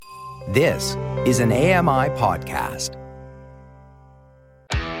This is an AMI podcast.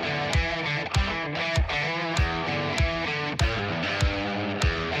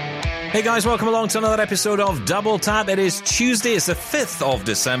 Hey guys, welcome along to another episode of Double Tap. It is Tuesday, it's the 5th of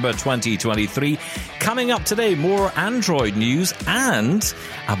December 2023. Coming up today, more Android news and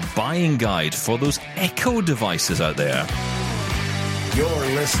a buying guide for those Echo devices out there. You're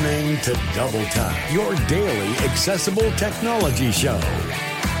listening to Double Tap, your daily accessible technology show.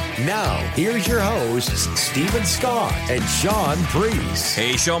 Now, here's your hosts, Stephen Scott and Sean Priest.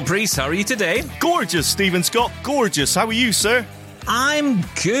 Hey Sean Priest, how are you today? Gorgeous, Stephen Scott. Gorgeous. How are you, sir? I'm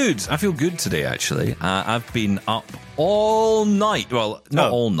good. I feel good today, actually. I've been up all night. Well,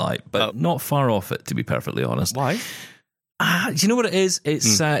 not all night, but not far off it, to be perfectly honest. Why? Do you know what it is?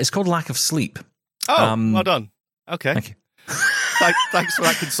 It's called lack of sleep. Oh, well done. Okay. Thank you. Thanks for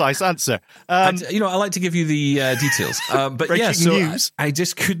that concise answer. I like to give you the details. But breaking news. I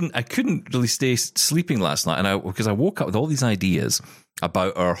just couldn't really stay sleeping last night, and because I woke up with all these ideas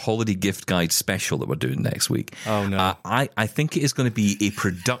about our holiday gift guide special that we're doing next week. Oh no! I think it is going to be a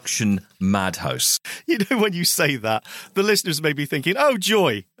production madhouse. You know, when you say that, the listeners may be thinking, "Oh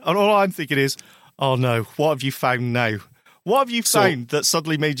joy," and all I'm thinking is, "Oh no, what have you found now? What have you found that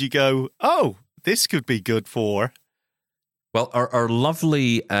suddenly made you go, oh, this could be good for?" Well, our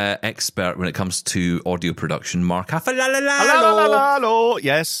lovely expert when it comes to audio production, Mark Hello.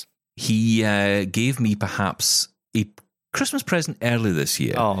 Yes. He gave me perhaps a Christmas present early this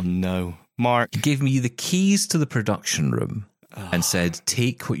year. Oh no, Mark. He gave me the keys to the production room and said,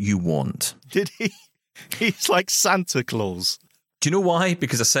 take what you want. Did he? He's like Santa Claus. Do you know why?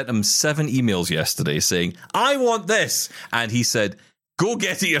 Because I sent him 7 emails yesterday saying, I want this. And he said, go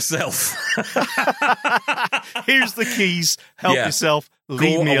get it yourself. Here's the keys. Help yourself.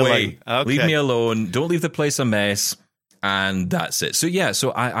 Leave me alone. Okay. Leave me alone. Don't leave the place a mess. And that's it.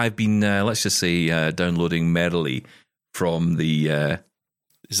 So I've been, let's just say, downloading merrily from the...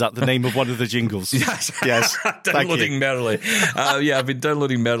 Is that the name of one of the jingles? Yes. Downloading merrily. I've been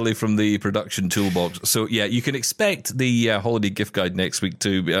downloading merrily from the production toolbox. So, you can expect the holiday gift guide next week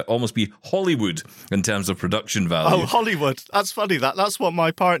to almost be Hollywood in terms of production value. Oh, Hollywood. That's funny. That's what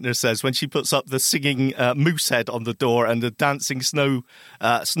my partner says when she puts up the singing moose head on the door and the dancing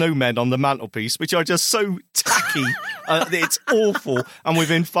snowmen on the mantelpiece, which are just so tacky. It's awful. And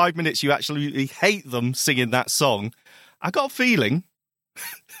within 5 minutes, you actually hate them singing that song. I got a feeling...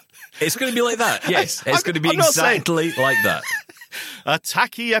 It's going to be like that. Yes, it's going to be exactly like that. A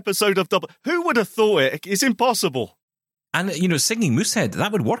tacky episode of Double. Who would have thought it? It's impossible. And, singing Moosehead,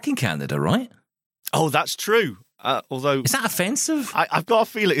 that would work in Canada, right? Oh, that's true. Although... Is that offensive? I've got a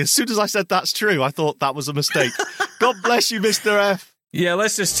feeling, as soon as I said that's true, I thought that was a mistake. God bless you, Mr. F. Yeah,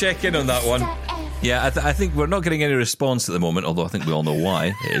 let's just check in on that one. Yeah, I think we're not getting any response at the moment, although I think we all know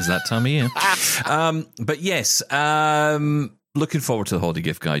why. It is that time of year. But yes... looking forward to the Holiday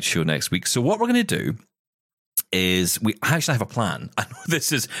Gift Guide show next week. So what we're going to do is we actually have a plan. I know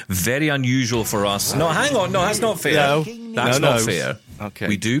this is very unusual for us. No, hang on. No, that's not fair. No. That's not fair. Okay.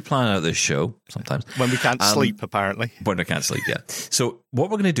 We do plan out this show sometimes. When we can't sleep, apparently. When we can't sleep, yeah. So what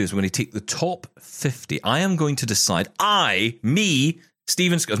we're going to do is we're going to take the top 50. I am going to decide,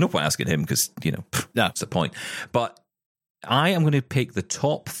 Stephen Scott, there's no point asking him because, that's the point. But I am going to pick the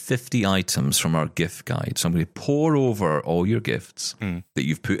top 50 items from our gift guide. So I'm going to pour over all your gifts that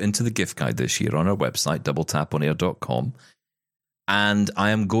you've put into the gift guide this year on our website, doubletaponair.com. And I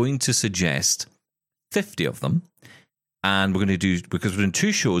am going to suggest 50 of them. And we're going to do, because we're doing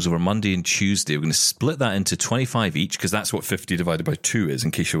 2 shows over Monday and Tuesday, we're going to split that into 25 each, because that's what 50 divided by 2 is, in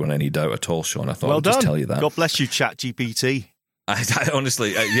case you were in any doubt at all, Sean. I thought I'd just tell you that. God bless you, ChatGPT. I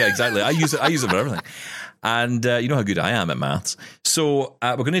honestly, yeah, exactly. I use it for everything. And you know how good I am at maths. So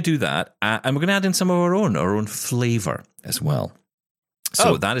we're going to do that. And we're going to add in some of our own flavour as well.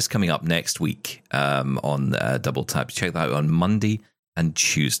 So that is coming up next week on Double Tap. Check that out on Monday and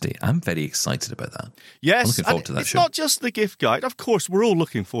Tuesday. I'm very excited about that. Yes. I'm looking forward to that it's show. Not just the gift guide. Of course, we're all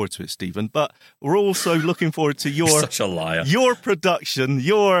looking forward to it, Stephen. But we're also looking forward to You're such a liar. Your production,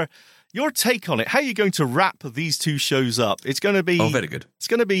 your take on it. How are you going to wrap these 2 shows up? It's going to be... Oh, very good. It's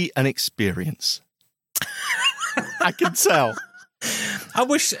going to be an experience. I can tell. I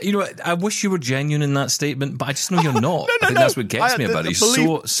wish you were genuine in that statement, but I just know you're not. I think that's what gets me about it.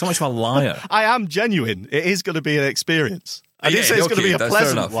 You're so much of a liar. I am genuine. It is going to be an experience. I didn't say it's going to be a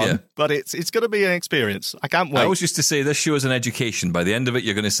pleasant one, but it's going to be an experience. I can't wait. I always used to say this show is an education. By the end of it,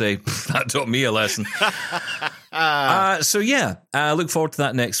 you're going to say, that taught me a lesson. Look forward to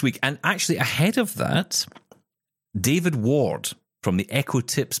that next week. And actually, ahead of that, David Ward from the Echo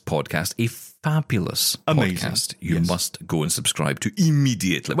Tips podcast, a fabulous podcast you must go and subscribe to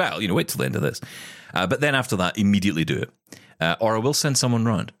immediately. Well, wait till the end of this. But then after that, immediately do it. Or I will send someone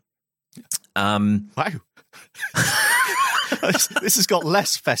round. Wow. This has got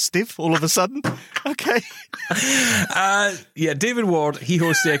less festive all of a sudden. Okay. David Ward, he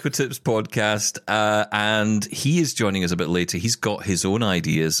hosts the Echo Tips podcast, and he is joining us a bit later. He's got his own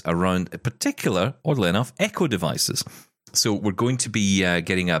ideas around, a particular, oddly enough, Echo devices. So we're going to be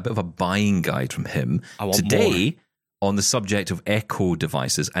getting a bit of a buying guide from him today on the subject of Echo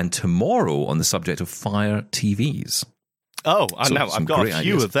devices, and tomorrow on the subject of Fire TVs. Oh, I know. I've got a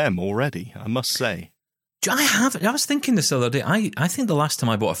few of them already, I must say. I was thinking this the other day. I think the last time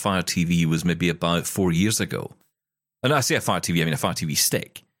I bought a Fire TV was maybe about 4 years ago. And I say a Fire TV, I mean a Fire TV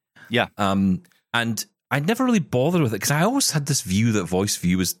stick. Yeah. And I never really bothered with it because I always had this view that Voice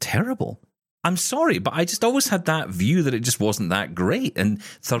View was terrible. I'm sorry, but I just always had that view that it just wasn't that great. And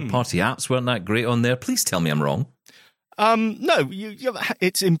third-party apps weren't that great on there. Please tell me I'm wrong. No,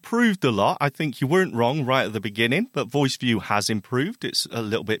 it's improved a lot. I think you weren't wrong right at the beginning, but Voice View has improved. It's a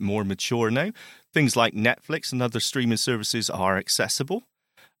little bit more mature now. Things like Netflix and other streaming services are accessible,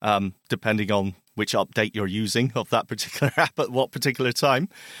 depending on which update you're using of that particular app at what particular time.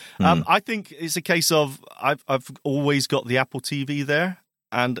 I think it's a case of I've always got the Apple TV there.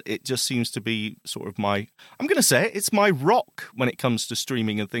 And it just seems to be sort of I'm going to say it's my rock when it comes to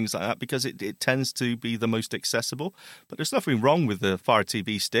streaming and things like that, because it tends to be the most accessible. But there's nothing wrong with the Fire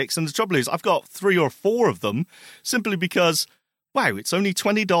TV sticks. And the trouble is, I've got 3 or 4 of them simply because, wow, it's only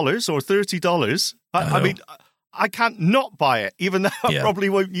 $20 or $30. I mean, I can't not buy it, even though I probably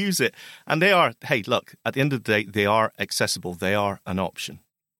won't use it. And they are, hey, look, at the end of the day, they are accessible. They are an option.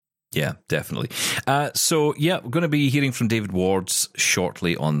 Yeah, definitely. We're going to be hearing from David Wards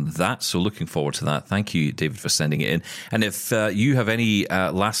shortly on that. So looking forward to that. Thank you, David, for sending it in. And if you have any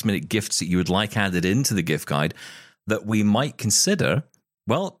last-minute gifts that you would like added into the gift guide that we might consider,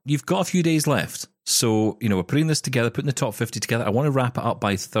 well, you've got a few days left. So, we're putting this together, putting the top 50 together. I want to wrap it up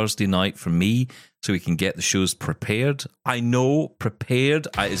by Thursday night for me so we can get the shows prepared. I know, prepared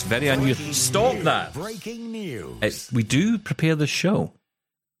is very unusual. Stop that. Breaking news. We do prepare the show.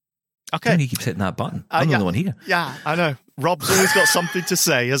 Okay. He keeps hitting that button. I'm the only one here. Yeah, I know. Rob's always got something to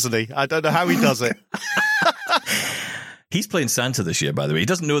say, hasn't he? I don't know how he does it. He's playing Santa this year, by the way. He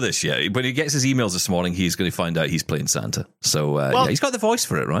doesn't know this yet. When he gets his emails this morning, he's going to find out he's playing Santa. So, he's got the voice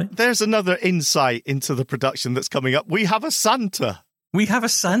for it, right? There's another insight into the production that's coming up. We have a Santa. We have a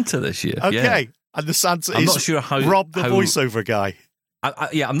Santa this year. Okay. Yeah. And the Santa I'm is not sure Rob, the voiceover guy.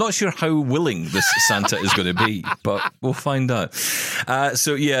 I'm not sure how willing this Santa is going to be, but we'll find out.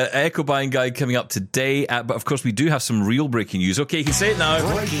 Echo buying guide coming up today. But of course, we do have some real breaking news. Okay, you can say it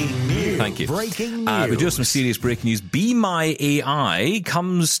now. Breaking news. Thank you. Breaking news. We do have some serious breaking news. Be My AI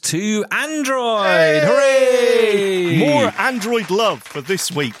comes to Android. Hooray! More Android love for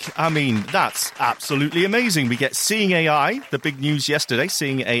this week. I mean, that's absolutely amazing. We get Seeing AI, the big news yesterday,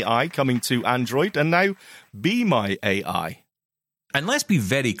 Seeing AI coming to Android, and now Be My AI. And let's be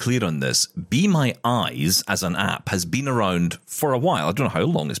very clear on this. Be My Eyes as an app has been around for a while. I don't know how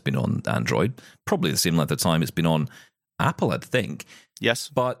long it's been on Android. Probably the same length of time it's been on Apple, I'd think. Yes.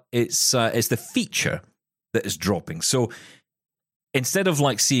 But it's the feature that is dropping. So instead of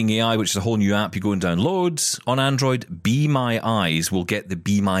like Seeing AI, which is a whole new app you go and download on Android, Be My Eyes will get the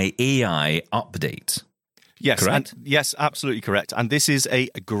Be My AI update. Yes, correct? Yes, absolutely correct. And this is a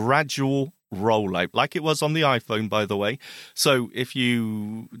gradual rollout, like it was on the iPhone, by the way. So if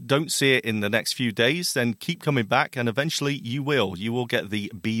you don't see it in the next few days, then keep coming back, and eventually you will. You will get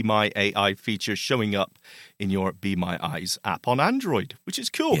the Be My AI feature showing up in your Be My Eyes app on Android, which is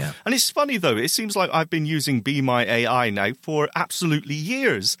cool. Yeah. And it's funny, though. It seems like I've been using Be My AI now for absolutely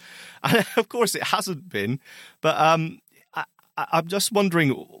years. And of course, it hasn't been. But I'm just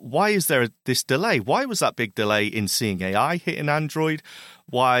wondering, why is there this delay? Why was that big delay in Seeing AI hitting Android?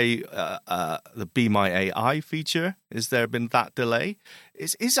 Why the Be My AI feature? Has there been that delay?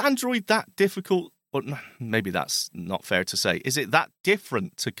 Is Android that difficult? Well, maybe that's not fair to say. Is it that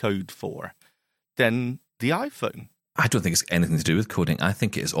different to code for than the iPhone? I don't think it's anything to do with coding. I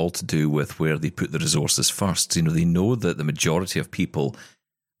think it is all to do with where they put the resources first. They know that the majority of people,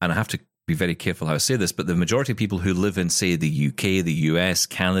 and I have to be very careful how I say this, but the majority of people who live in, say, the UK, the US,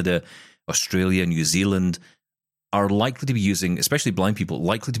 Canada, Australia, New Zealand, are likely to be using, especially blind people,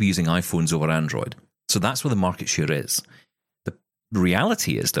 likely to be using iPhones over Android. So that's where the market share is. The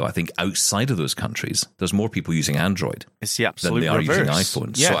reality is, though, I think outside of those countries, there's more people using Android it's the absolute than they are reverse. using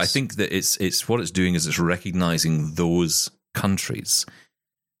iPhones. Yes. So I think that it's what it's doing is it's recognizing those countries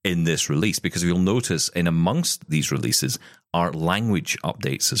in this release, because you'll notice in amongst these releases, are language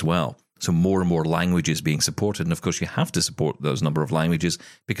updates as well. So more and more languages being supported. And of course, you have to support those number of languages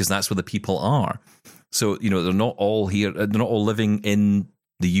because that's where the people are. So, they're not all here. They're not all living in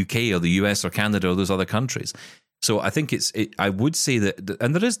the UK or the US or Canada or those other countries. So I think I would say that,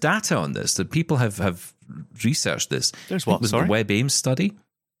 and there is data on this, that people have researched this. There's what, sorry? The WebAIMS study.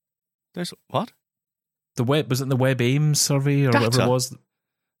 There's what? Was it the WebAIMS survey or whatever it was?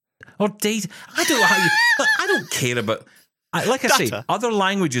 Or data. I don't know how you, I don't care about, like I say, other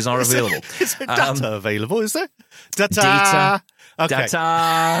languages are available. Is there data available, is there? Data. Okay.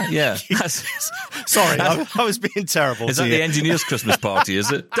 Data, yeah. Sorry, I was being terrible. Is that the engineer's Christmas party,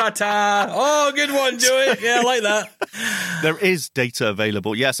 is it? Data! Oh, good one, Joey. Yeah, I like that. There is data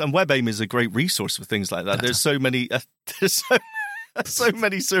available, yes, and WebAIM is a great resource for things like that. Data. There's so many... so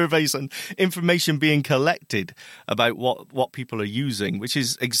many surveys and information being collected about what people are using, which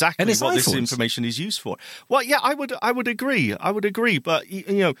is exactly what iPhones. This information is used for. Well, yeah, I would agree. But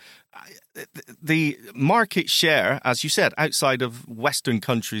the market share, as you said, outside of Western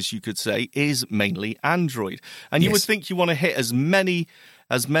countries, you could say, is mainly Android, and you would think you want to hit as many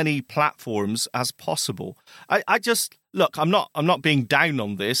platforms as possible. I just look. I'm not being down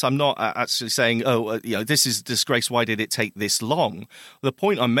on this. I'm not actually saying, this is a disgrace. Why did it take this long? The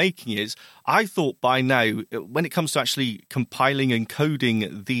point I'm making is, I thought by now, when it comes to actually compiling and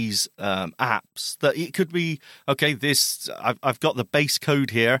coding these apps, that it could be okay. I've got the base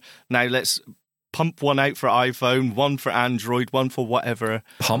code here. Now let's pump one out for iPhone, one for Android, one for whatever.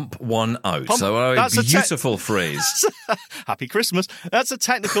 Pump one out. That's a beautiful phrase. Happy Christmas. That's a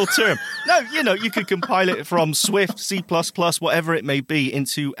technical term. No, you could compile it from Swift, C++, whatever it may be,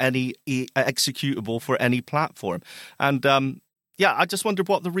 into any executable for any platform. And I just wondered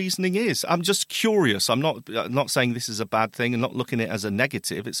what the reasoning is. I'm just curious. I'm not saying this is a bad thing. I'm not looking at it as a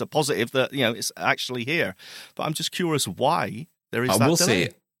negative. It's a positive that it's actually here. But I'm just curious why there is that delay. I will say,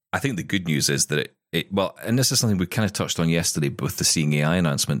 I think the good news is that and this is something we kind of touched on yesterday with the Seeing AI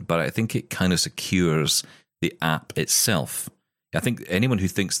announcement, but I think it kind of secures the app itself. I think anyone who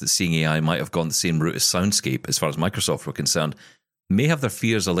thinks that Seeing AI might have gone the same route as Soundscape, as far as Microsoft were concerned, may have their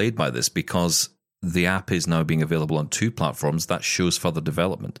fears allayed by this, because the app is now being available on 2 platforms. That shows further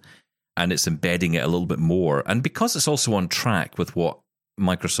development, and it's embedding it a little bit more. And because it's also on track with what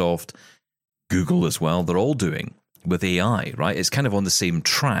Microsoft, Google as well, they're all doing with AI, right? It's kind of on the same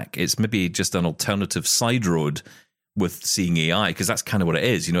track. It's maybe just an alternative side road with Seeing AI, because that's kind of what it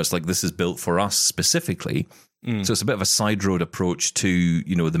is. It's like, this is built for us specifically. So it's a bit of a side road approach to,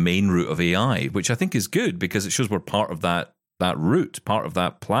 the main route of AI, which I think is good, because it shows we're part of that route, part of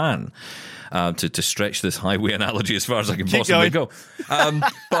that plan, to stretch this highway analogy as far as I can possibly go.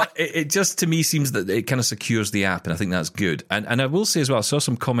 But it just, to me, seems that it kind of secures the app, and I think that's good. And I will say as well, I saw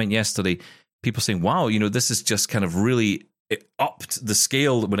some comment yesterday, people saying, wow, this is just kind of really upped the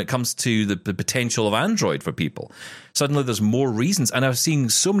scale when it comes to the potential of Android for people. Suddenly there's more reasons. And I've seen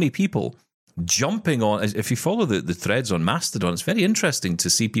so many people jumping on, if you follow the threads on Mastodon, it's very interesting to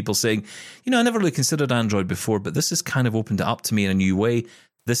see people saying, I never really considered Android before, but this has kind of opened it up to me in a new way.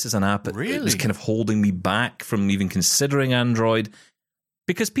 This is an app that is kind of holding me back from even considering Android.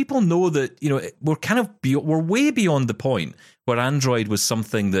 Because people know that, we're way beyond the point where Android was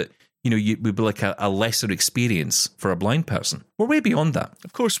something that, would be like a lesser experience for a blind person. We're way beyond that.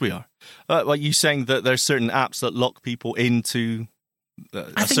 Of course we are. Are you saying that there's certain apps that lock people into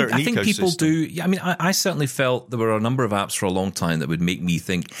a certain ecosystem? I think people do. Yeah, I mean, I certainly felt there were a number of apps for a long time that would make me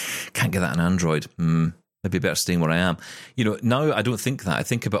think, can't get that on Android. Maybe better staying where I am. Now I don't think that. I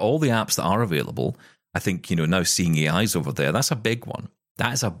think about all the apps that are available. I think, now Seeing AI's over there. That's a big one.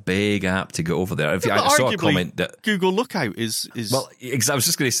 That's a big app to go over there. I saw a comment that Google Lookout is... Well, I was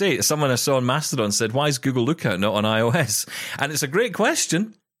just going to say, someone I saw on Mastodon said, why is Google Lookout not on iOS? And it's a great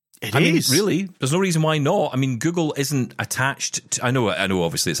question. It is. Really, there's no reason why not. I mean, Google isn't attached to, I know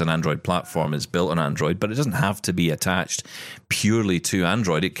obviously it's an Android platform, it's built on Android, but it doesn't have to be attached purely to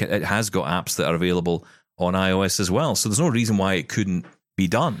Android. It has got apps that are available on iOS as well. So there's no reason why it couldn't be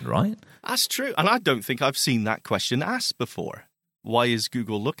done, right? That's true. And I don't think I've seen that question asked before. Why is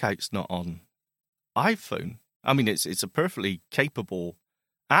Google Lookouts not on iPhone? I mean, it's a perfectly capable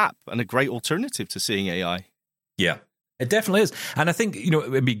app and a great alternative to Seeing AI. Yeah, it definitely is. And I think,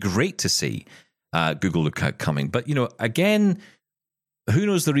 it'd be great to see Google Lookout coming. But, again, who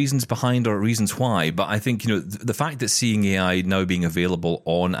knows the reasons behind or reasons why? But I think, the fact that Seeing AI now being available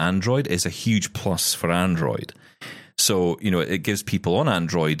on Android is a huge plus for Android. So, it gives people on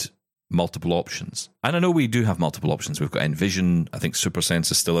Android multiple options. And I know we do have multiple options. We've got Envision. I think SuperSense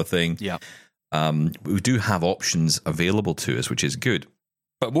is still a thing. Yeah. We do have options available to us, which is good.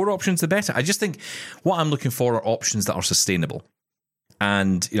 But more options, the better. I just think what I'm looking for are options that are sustainable.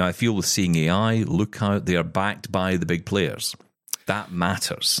 And, I feel with Seeing AI, Lookout, they are backed by the big players. That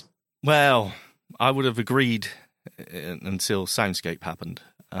matters. Well, I would have agreed until Soundscape happened.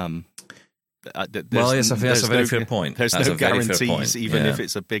 That's a very fair point. There's That's no a very fair guarantees, point. even if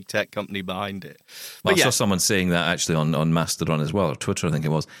it's a big tech company behind it. Well, I saw someone saying that actually on Mastodon as well, or Twitter, I think it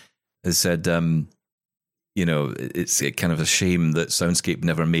was. They said, it's kind of a shame that Soundscape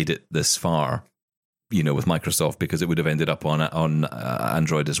never made it this far, with Microsoft, because it would have ended up on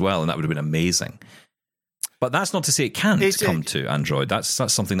Android as well, and that would have been amazing. But that's not to say it can't come to Android. That's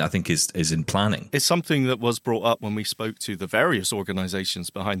something that I think is in planning. It's something that was brought up when we spoke to the various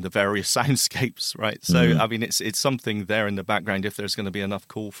organizations behind the various soundscapes, right? So, I mean, it's something there in the background if there's going to be enough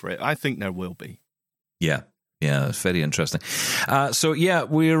call for it. I think there will be. Yeah, it's very interesting.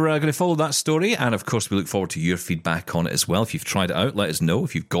 We're going to follow that story. And, of course, we look forward to your feedback on it as well. If you've tried it out, let us know.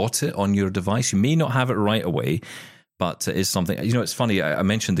 If you've got it on your device, you may not have it right away. But it is something, it's funny, I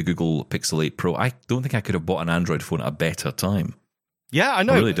mentioned the Google Pixel 8 Pro. I don't think I could have bought an Android phone at a better time. Yeah, I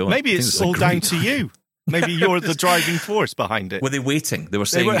know. I really don't. Maybe it's all down to you. Maybe you're the driving force behind it. Were they waiting? They were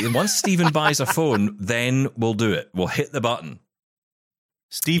saying, once Stephen buys a phone, then we'll do it. We'll hit the button.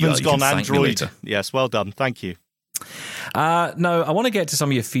 Stephen's gone Android. Yes, well done. Thank you. Now, I want to get to some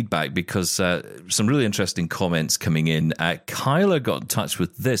of your feedback because some really interesting comments coming in. Kyler got in touch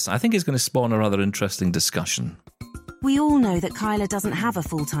with this. I think it's going to spawn a rather interesting discussion. We all know that Kyler doesn't have a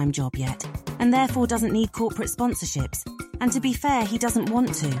full-time job yet, and therefore doesn't need corporate sponsorships. And to be fair, he doesn't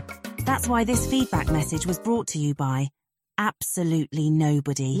want to. That's why this feedback message was brought to you by absolutely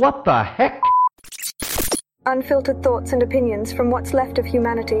nobody. What the heck? Unfiltered thoughts and opinions from what's left of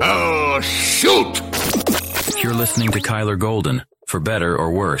humanity. Oh, shoot! You're listening to Kyler Golden, for better or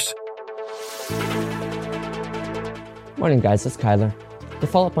worse. Morning, guys. It's Kyler. To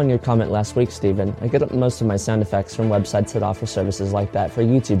follow up on your comment last week, Stephen, I get most of my sound effects from websites that offer services like that for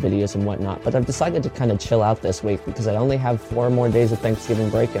YouTube videos and whatnot, but I've decided to kind of chill out this week because I only have 4 more days of Thanksgiving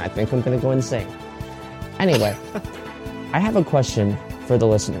break and I think I'm going to go insane. Anyway, I have a question for the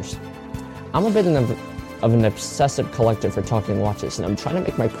listeners. I'm a bit of an obsessive collector for talking watches, and I'm trying to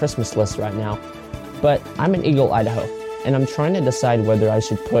make my Christmas list right now, but I'm in Eagle, Idaho, and I'm trying to decide whether I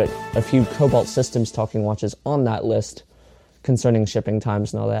should put a few Cobalt Systems talking watches on that list concerning shipping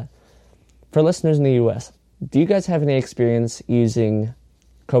times and all that. For listeners in the US, do you guys have any experience using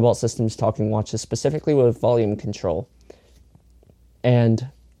Cobalt Systems talking watches, specifically with volume control? And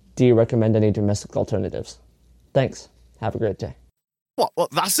do you recommend any domestic alternatives? Thanks. Have a great day. What?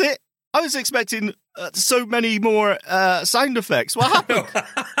 That's it? I was expecting so many more sound effects. What happened?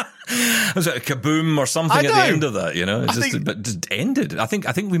 Was it a kaboom or something at the end of that? It just ended. I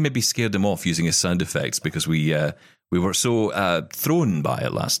think we maybe scared him off using his sound effects because we were so thrown by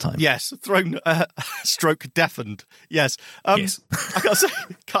it last time. Yes, thrown, stroke deafened. Yes. Yes. I got to say,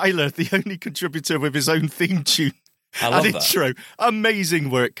 Kyler, the only contributor with his own theme tune and intro. Amazing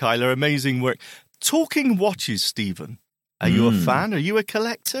work, Kyler. Amazing work. Talking watches, Stephen. Are you a fan? Are you a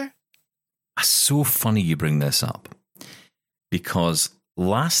collector? It's so funny you bring this up because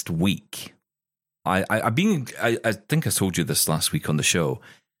last week, I think I told you this last week on the show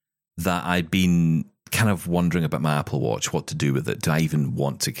that I'd been kind of wondering about my Apple Watch, what to do with it. Do I even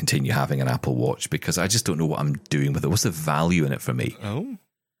want to continue having an Apple Watch? Because I just don't know what I'm doing with it. What's the value in it for me? Oh.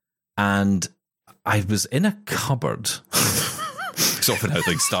 And I was in a cupboard. It's often how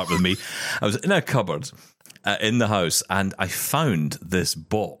things start with me. I was in a cupboard in the house and I found this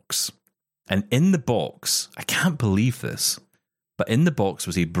box. And in the box, I can't believe this, but in the box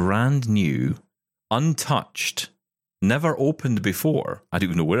was a brand new, untouched, never opened before, I don't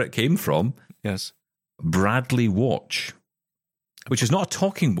even know where it came from, yes, Bradley watch, which is not a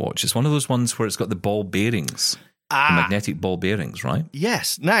talking watch. It's one of those ones where it's got the ball bearings, the magnetic ball bearings, right?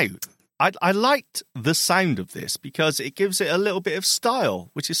 Yes. Now, I liked the sound of this because it gives it a little bit of style,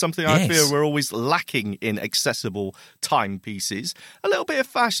 which is something I feel we're always lacking in accessible timepieces. A little bit of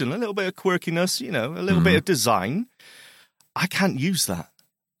fashion, a little bit of quirkiness, a little bit of design. I can't use that.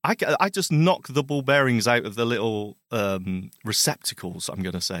 I just knock the ball bearings out of the little receptacles, I'm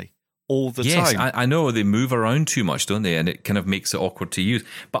going to say, all the time. Yes, I know they move around too much, don't they? And it kind of makes it awkward to use.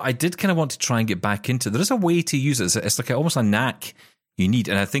 But I did kind of want to try and get back into it. There is a way to use it. It's like almost a knack you need,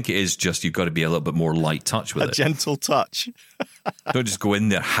 and I think it is just you've got to be a little bit more light touch with it. A gentle touch. Don't just go in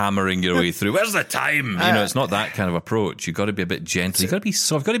there hammering your way through. Where's the time? It's not that kind of approach. You've got to be a bit gentle. You've got to be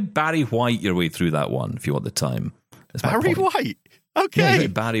soft. You've got to Barry White your way through that one if you want the time. Barry White? Okay. Yeah,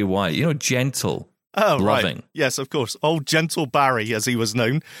 Barry White. Gentle. Oh, loving. Right. Yes, of course. Old Gentle Barry, as he was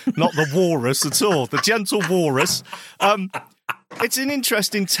known. Not the walrus at all. The Gentle Walrus. It's an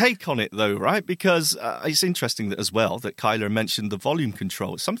interesting take on it, though, right? Because it's interesting that as well that Kyler mentioned the volume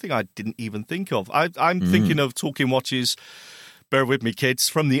control. It's something I didn't even think of. I'm thinking of talking watches. Bear with me, kids,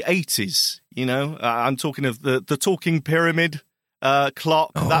 from the 80s. You know, I'm talking of the talking pyramid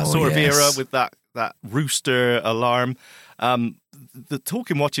clock, that sort of era with that rooster alarm. The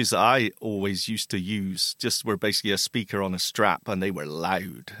talking watches that I always used to use just were basically a speaker on a strap, and they were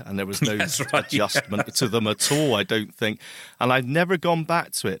loud, and there was no adjustment to them at all, I don't think. And I've never gone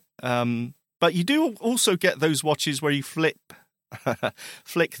back to it. But you do also get those watches where you flick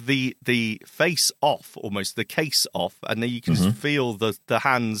the face off, almost the case off, and then you can feel the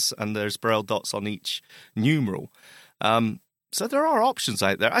hands, and there's braille dots on each numeral. So there are options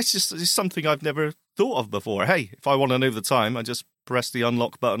out there. It's something I've never thought of before. Hey, if I want to know the time, I just press the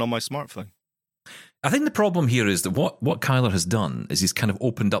unlock button on my smartphone. I think the problem here is that what Kyler has done is he's kind of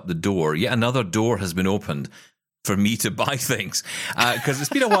opened up the door. Yet another door has been opened for me to buy things, because it's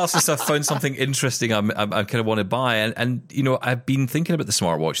been a while since I've found something interesting I kind of want to buy. And you know, I've been thinking about the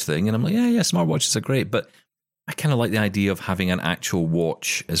smartwatch thing, and I'm like, yeah, smartwatches are great, but I kind of like the idea of having an actual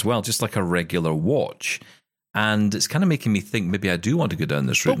watch as well, just like a regular watch. And it's kind of making me think maybe I do want to go down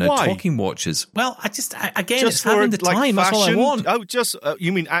this route. But now, why? Talking watches, well, again, just it's having the time. Fashion? That's all I want. Oh, just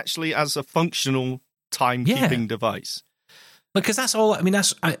you mean actually as a functional timekeeping device? Because that's all. I mean,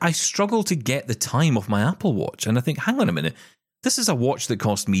 I struggle to get the time off my Apple Watch, and I think, hang on a minute, this is a watch that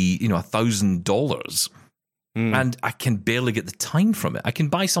cost me, $1,000, and I can barely get the time from it. I can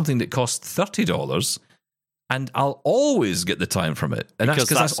buy something that costs $30. And I'll always get the time from it. And because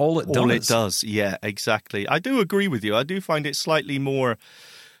that's all it does. All it does, yeah, exactly. I do agree with you. I do find it slightly more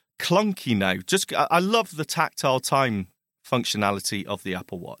clunky now. I love the tactile time functionality of the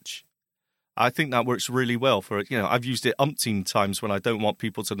Apple Watch. I think that works really well for, I've used it umpteen times when I don't want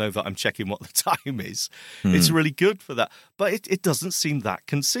people to know that I'm checking what the time is. It's really good for that. But it doesn't seem that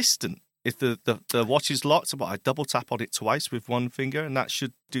consistent. If the watch is locked, I double tap on it twice with one finger, and that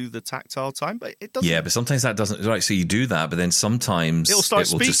should do the tactile time, but it doesn't. Yeah, but sometimes that doesn't. Right, so you do that, but then sometimes it will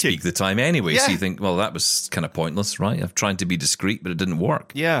just speak the time anyway. Yeah. So you think, well, that was kind of pointless, right? I'm trying to be discreet, but it didn't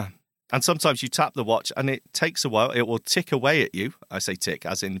work. Yeah. And sometimes you tap the watch and it takes a while. It will tick away at you. I say tick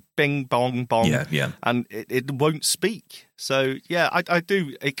as in bing, bong, bong. Yeah. And it won't speak. So, yeah, I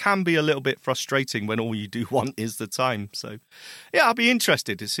do. It can be a little bit frustrating when all you do want is the time. So, yeah, I'll be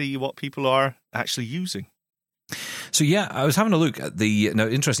interested to see what people are actually using. So, yeah, I was having a look at now,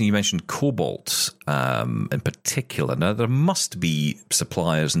 interesting, you mentioned Cobalt in particular. Now, there must be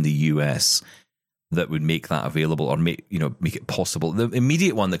suppliers in the US that would make that available or make it possible. The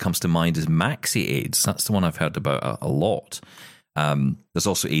immediate one that comes to mind is Maxi Aids. That's the one I've heard about a lot. There's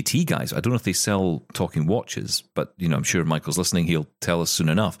also AT Guys. I don't know if they sell talking watches, but I'm sure Michael's listening. He'll tell us soon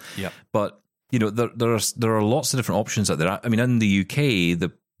enough. Yeah. But there are lots of different options out there. I mean, in the UK,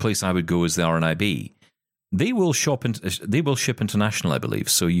 the place I would go is the RNIB. They will ship international, I believe,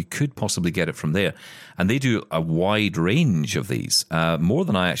 so you could possibly get it from there. And they do a wide range of these, more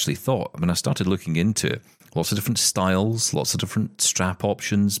than I actually thought. When I started looking into it, lots of different styles, lots of different strap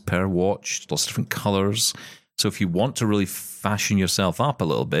options per watch, lots of different colors. So if you want to really fashion yourself up a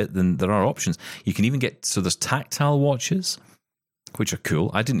little bit, then there are options. You can even there's tactile watches, which are cool.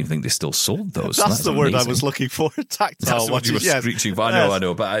 I didn't even think they still sold those. That's the word amazing. I was looking for. Tactile That's watches. What you were screeching for. I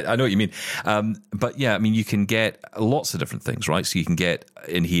know, but I know what you mean. But yeah, I mean, you can get lots of different things, right? So you can get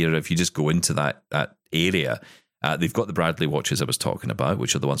in here, if you just go into that area, they've got the Bradley watches I was talking about,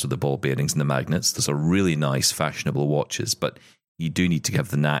 which are the ones with the ball bearings and the magnets. Those are really nice, fashionable watches, but you do need to have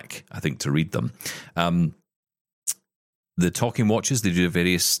the knack, I think, to read them. The talking watches, they do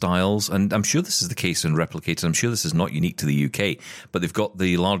various styles, and I'm sure this is the case in Replicated. I'm sure this is not unique to the UK, but they've got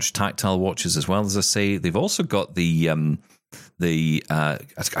the large tactile watches as well. As I say, they've also got there's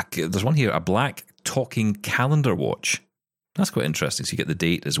one here, a black talking calendar watch. That's quite interesting. So you get the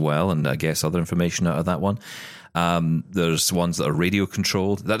date as well, and I guess other information out of that one. There's ones that are radio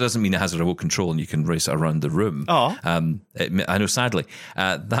controlled. That doesn't mean it has a remote control and you can race it around the room. Oh. I know, sadly.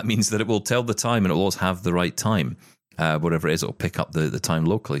 That means that it will tell the time and it will always have the right time. Whatever it is, it'll pick up the time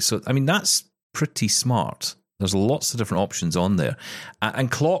locally. So, I mean, that's pretty smart. There's lots of different options on there.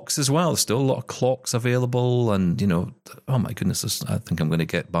 And clocks as well. There's still a lot of clocks available. And, oh my goodness, I think I'm going to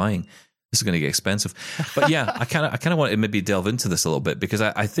get buying. This is going to get expensive. But yeah, I kind of want to maybe delve into this a little bit because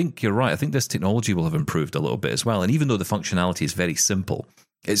I think you're right. I think this technology will have improved a little bit as well. And even though the functionality is very simple,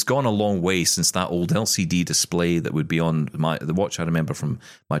 it's gone a long way since that old LCD display that would be on the watch I remember from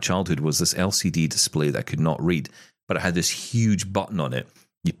my childhood was this LCD display that I could not read. But it had this huge button on it.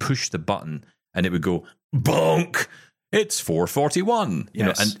 You push the button and it would go, bonk, it's 4:41.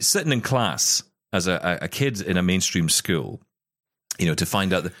 Yes. And sitting in class as a kid in a mainstream school, to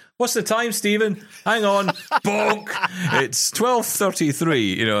find out, what's the time, Stephen? Hang on. Bonk. It's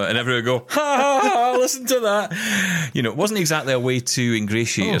 12:33, and everyone go, ha, listen to that. It wasn't exactly a way to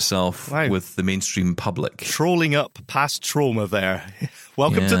ingratiate yourself with the mainstream public. Trawling up past trauma there.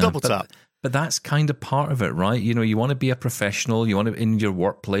 Welcome to Double Tap. But that's kind of part of it, right? You want to be a professional. You want to in your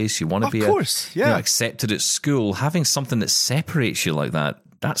workplace. You want to be accepted at school. Having something that separates you like that,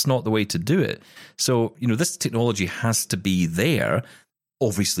 that's not the way to do it. So, this technology has to be there.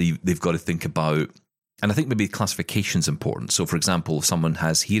 Obviously, they've got to think about, and I think maybe classification's important. So, for example, if someone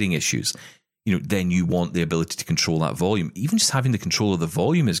has hearing issues, then you want the ability to control that volume. Even just having the control of the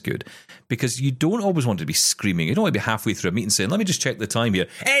volume is good, because you don't always want to be screaming. You don't want to be halfway through a meeting saying, let me just check the time here.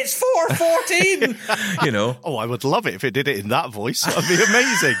 It's 4:14. Oh, I would love it if it did it in that voice. That would be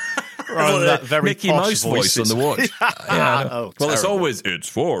amazing. That very Mickey Mouse voice on the watch. Well, terrible. It's always, it's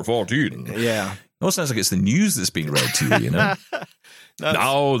 4:14. Yeah. It all sounds like it's the news that's being read to you,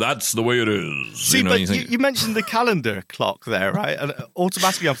 No, that's the way it is. See, you mentioned the calendar clock there, right? And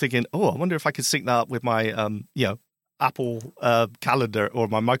automatically I'm thinking, I wonder if I could sync that up with my, Apple calendar or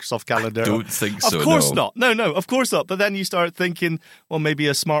my Microsoft calendar. I don't think so. Of course not. No, of course not. But then you start thinking, well, maybe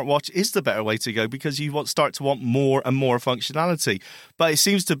a smartwatch is the better way to go, because you start to want more and more functionality. But it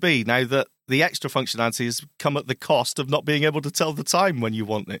seems to be now that the extra functionality has come at the cost of not being able to tell the time when you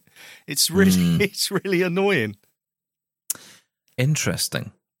want it. It's really annoying.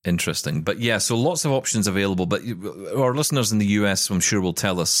 Interesting. But yeah, so lots of options available. But our listeners in the US, I'm sure, will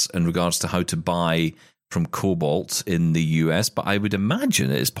tell us in regards to how to buy from Cobalt in the US. But I would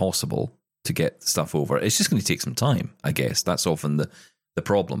imagine it is possible to get stuff over. It's just going to take some time, I guess. That's often the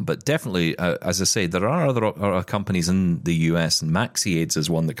problem. But definitely, as I say, there are other companies in the US, and MaxiAids is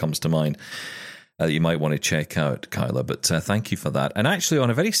one that comes to mind that you might want to check out, Kyla. But thank you for that. And actually, on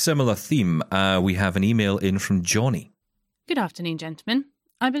a very similar theme, we have an email in from Johnny. Good afternoon, gentlemen.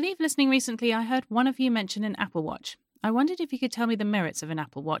 I believe listening recently I heard one of you mention an Apple Watch. I wondered if you could tell me the merits of an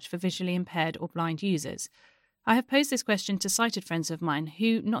Apple Watch for visually impaired or blind users. I have posed this question to sighted friends of mine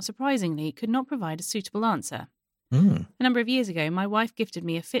who, not surprisingly, could not provide a suitable answer. A number of years ago, my wife gifted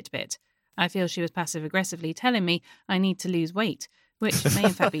me a Fitbit. I feel she was passive-aggressively telling me I need to lose weight, which may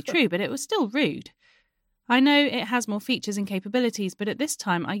in fact be true, but it was still rude. I know it has more features and capabilities, but at this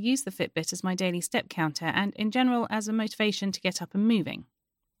time I use the Fitbit as my daily step counter and, in general, as a motivation to get up and moving.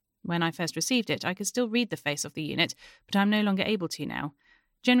 When I first received it, I could still read the face of the unit, but I'm no longer able to now.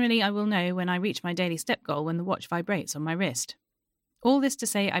 Generally, I will know when I reach my daily step goal when the watch vibrates on my wrist. All this to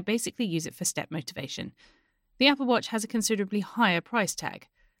say, I basically use it for step motivation. The Apple Watch has a considerably higher price tag.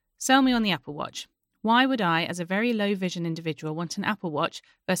 Sell me on the Apple Watch. Why would I, as a very low-vision individual, want an Apple Watch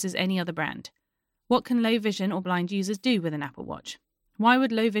versus any other brand? What can low vision or blind users do with an Apple Watch? Why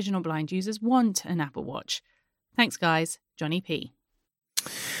would low vision or blind users want an Apple Watch? Thanks, guys. Johnny P.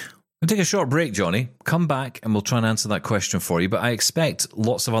 We'll take a short break, Johnny. Come back and we'll try and answer that question for you. But I expect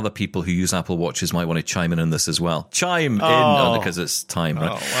lots of other people who use Apple Watches might want to chime in on this as well. Chime in, because it's time,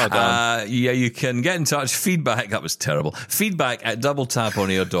 right? Well done. You can get in touch. Feedback, that was terrible. Feedback at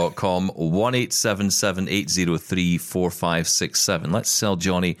doubletaponair.com, 1-877-803-4567. Let's sell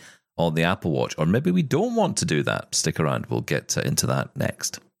Johnny on the Apple Watch. Or maybe we don't want to do that. Stick around. We'll get into that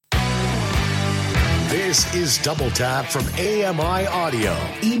next. This is Double Tap from AMI Audio.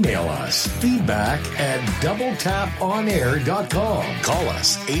 Email us feedback at doubletaponair.com. Call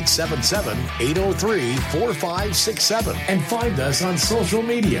us 877-803-4567 and find us on social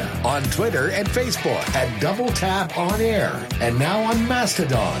media on Twitter and Facebook at Double Tap On Air, and now on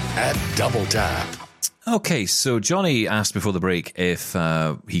Mastodon at Double Tap. Okay, so Johnny asked before the break if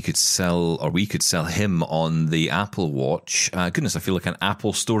he could sell, or we could sell him on the Apple Watch. Goodness, I feel like an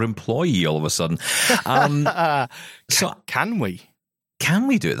Apple Store employee all of a sudden. So can we? Can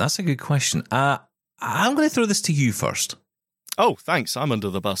we do it? That's a good question. I'm going to throw this to you first. Oh, thanks. I'm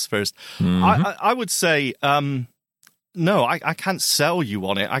under the bus first. Mm-hmm. I would say, no, I can't sell you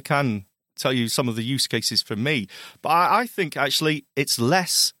on it. I can tell you some of the use cases for me. But I think, actually, it's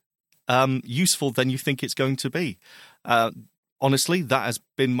less useful than you think it's going to be. Honestly, that has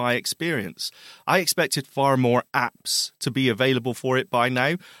been my experience. I expected far more apps to be available for it by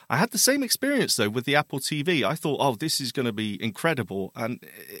now. I had the same experience, though, with the Apple TV. I thought, this is going to be incredible. And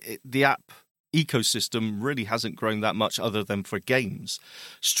the app ecosystem really hasn't grown that much other than for games.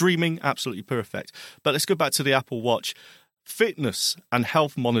 Streaming, absolutely perfect. But let's go back to the Apple Watch. Fitness and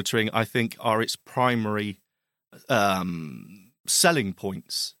health monitoring, I think, are its primary selling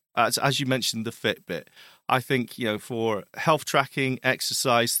points. As you mentioned, the Fitbit. I think, for health tracking,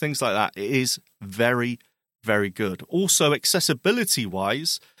 exercise, things like that, it is very, very good. Also,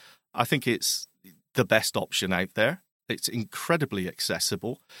 accessibility-wise, I think it's the best option out there. It's incredibly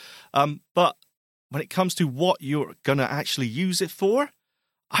accessible. But when it comes to what you're going to actually use it for,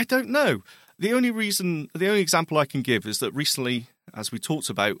 I don't know. The only example I can give is that recently, as we talked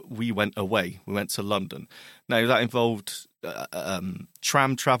about, we went away. We went to London. Now, that involved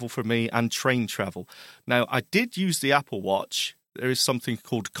tram travel for me and train travel. Now, I did use the Apple Watch. There is something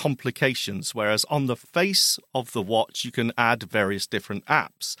called complications, whereas on the face of the watch, you can add various different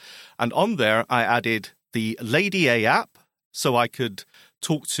apps. And on there, I added the Lady A app, so I could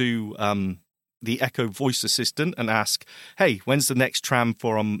talk to the Echo voice assistant and ask, hey, when's the next tram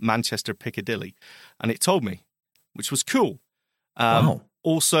from Manchester Piccadilly? And it told me, which was cool. Wow.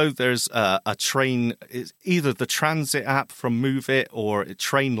 Also, there's a train, it's either the Transit app from Move It or a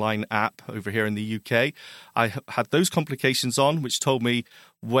Trainline app over here in the UK. I had those complications on, which told me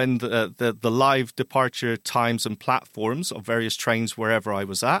when the live departure times and platforms of various trains wherever I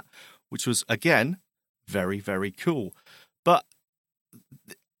was at, which was, again, very, very cool. But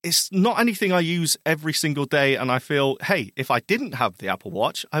it's not anything I use every single day, and I feel, hey, if I didn't have the Apple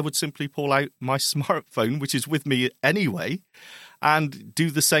Watch, I would simply pull out my smartphone, which is with me anyway, and do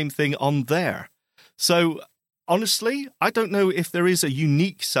the same thing on there. So, honestly, I don't know if there is a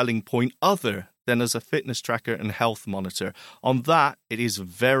unique selling point other than as a fitness tracker and health monitor. On that, it is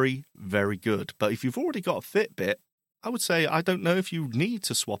very, very good. But if you've already got a Fitbit, I would say I don't know if you need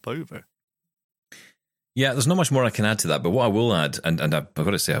to swap over. Yeah, there's not much more I can add to that, but what I will add, and I've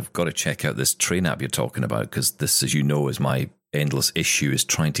got to say, I've got to check out this train app you're talking about, because this, as you know, is my endless issue, is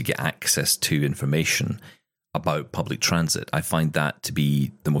trying to get access to information about public transit. I find that to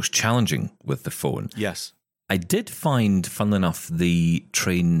be the most challenging with the phone. Yes. I did find, funnily enough, the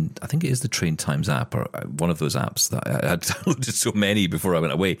train, I think it is the Train Times app, or one of those apps that I had downloaded so many before I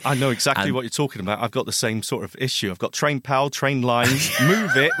went away. I know exactly what you're talking about. I've got the same sort of issue. I've got TrainPal, Trainline,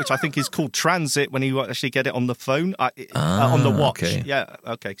 Move It, which I think is called Transit when you actually get it on the phone, on the watch. Okay. Yeah,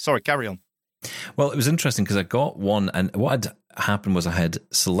 okay. Sorry, carry on. Well, it was interesting because I got one, and what had happened was I had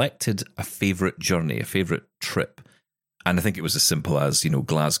selected a favourite journey, a favourite trip. And I think it was as simple as,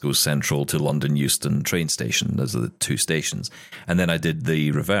 Glasgow Central to London Euston train station. Those are the two stations. And then I did the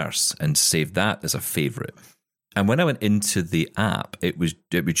reverse and saved that as a favourite. And when I went into the app, it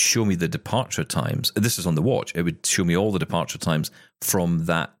would show me the departure times. This is on the watch. It would show me all the departure times from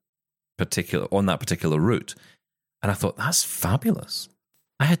that particular route. And I thought, that's fabulous.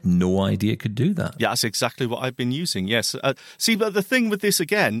 I had no idea it could do that. Yeah, that's exactly what I've been using. Yes. See, but the thing with this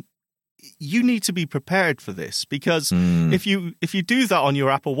again, you need to be prepared for this, because if you do that on your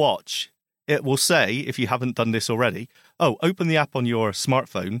Apple Watch, it will say, if you haven't done this already, open the app on your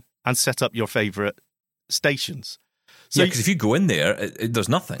smartphone and set up your favourite stations. So because if you go in there, there's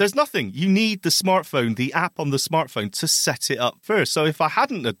nothing. There's nothing. You need the smartphone, the app on the smartphone, to set it up first. So if I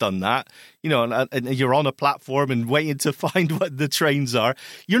hadn't have done that, and you're on a platform and waiting to find what the trains are,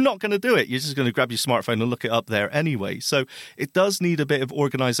 you're not going to do it. You're just going to grab your smartphone and look it up there anyway. So it does need a bit of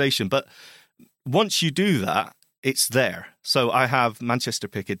organisation. But once you do that, it's there. So I have Manchester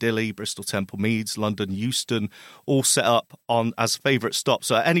Piccadilly, Bristol Temple Meads, London Euston, all set up on as favourite stops.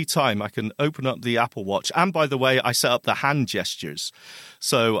 So at any time I can open up the Apple Watch. And by the way, I set up the hand gestures.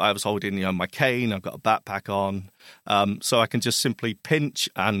 So I was holding my cane, I've got a backpack on. So I can just simply pinch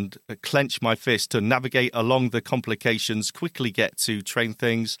and clench my fist to navigate along the complications, quickly get to train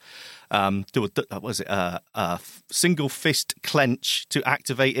things, do a single fist clench to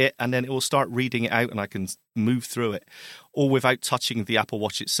activate it, and then it will start reading it out and I can move through it, all without touching the Apple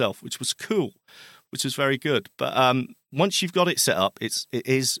Watch itself, which was cool, which was very good. But once you've got it set up, it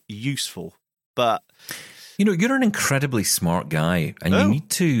is useful. But you're an incredibly smart guy, and you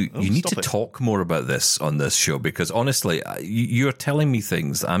need to talk more about this on this show, because honestly, you're telling me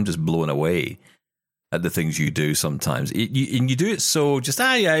things that I'm just blown away at the things you do sometimes. And you do it so just,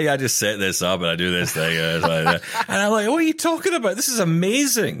 I just set this up and I do this thing. And I'm like, what are you talking about? This is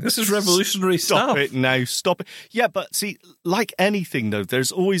amazing. This is revolutionary stuff. Stop it now. Stop it. Yeah, but see, like anything though,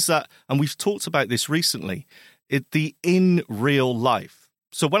 there's always that, and we've talked about this recently, the in real life.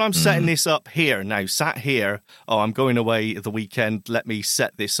 So when I'm setting this up here now, sat here, I'm going away the weekend, let me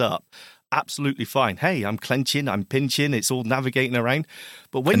set this up. Absolutely fine. Hey, I'm clenching, I'm pinching, it's all navigating around.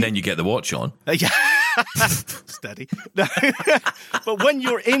 But then you get the watch on. Yeah. Steady. But when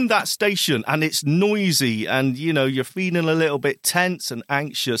you're in that station and it's noisy and, you're feeling a little bit tense and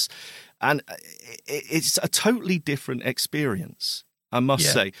anxious, and it's a totally different experience, I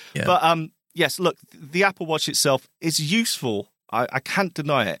must say. Yeah. But yes, look, the Apple Watch itself is useful. I can't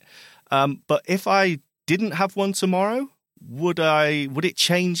deny it. But if I didn't have one tomorrow, would it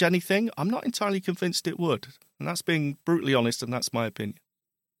change anything? I'm not entirely convinced it would. And that's being brutally honest, and that's my opinion.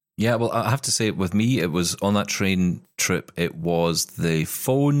 Yeah, well, I have to say, with me, it was on that train trip, it was the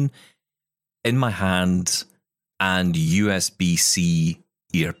phone in my hand and USB-C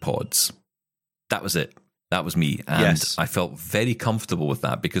earpods. That was it. That was me. And Yes. I felt very comfortable with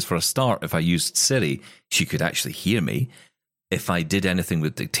that because for a start, if I used Siri, she could actually hear me. If I did anything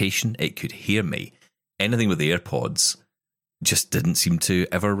with dictation, it could hear me. Anything with the AirPods just didn't seem to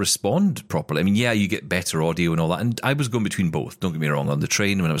ever respond properly. I mean, yeah, you get better audio and all that. And I was going between both. Don't get me wrong. On the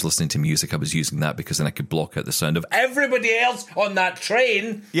train, when I was listening to music, I was using that because then I could block out the sound of everybody else on that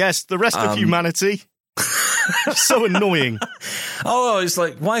train. Yes, the rest of humanity. So annoying. Oh, it's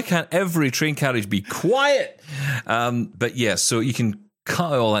like, why can't every train carriage be quiet? But yeah, so you can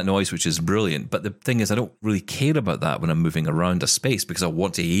cut out all that noise, which is brilliant. But the thing is, I don't really care about that when I'm moving around a space because I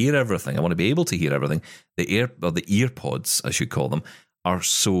want to hear everything. I want to be able to hear everything. The earpods, I should call them, are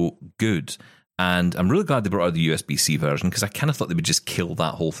so good. And I'm really glad they brought out the USB-C version because I kind of thought they would just kill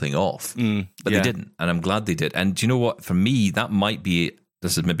that whole thing off. But they didn't. And I'm glad they did. And do you know what? For me, that might be,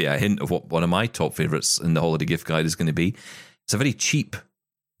 this is maybe a hint of what one of my top favourites in the holiday gift guide is going to be. It's a very cheap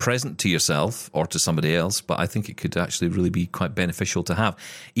present to yourself or to somebody else, but I think it could actually really be quite beneficial to have.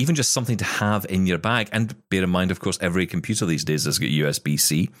 Even just something to have in your bag. And bear in mind, of course, every computer these days has got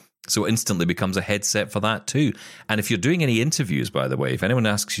USB-C, so it instantly becomes a headset for that too. And if you're doing any interviews, by the way, if anyone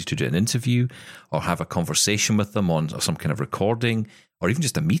asks you to do an interview or have a conversation with them on some kind of recording or even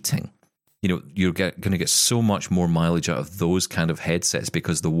just a meeting, you know, you're going to get so much more mileage out of those kind of headsets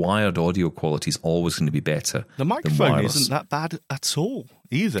because the wired audio quality is always going to be better. The microphone isn't that bad at all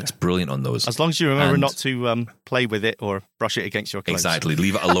either. It's brilliant on those. As long as you remember not to play with it or brush it against your clothes. Exactly.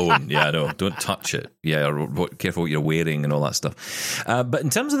 Leave it alone. Yeah, no, don't touch it. Yeah, or careful what you're wearing and all that stuff. But in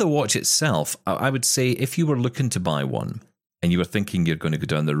terms of the watch itself, I would say if you were looking to buy one and you were thinking you're going to go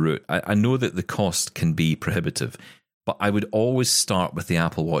down the route, I know that the cost can be prohibitive, but I would always start with the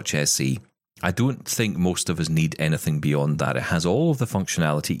Apple Watch SE. I don't think most of us need anything beyond that. It has all of the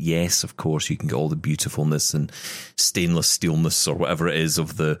functionality. Yes, of course, you can get all the beautifulness and stainless steelness or whatever it is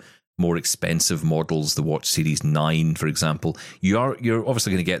of the more expensive models, the Watch Series 9, for example. You're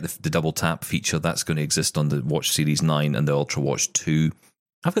obviously going to get the double tap feature. That's going to exist on the Watch Series 9 and the Ultra Watch 2.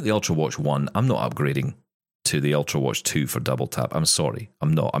 I've got the Ultra Watch 1. I'm not upgrading to the Ultra Watch 2 for double tap. I'm sorry.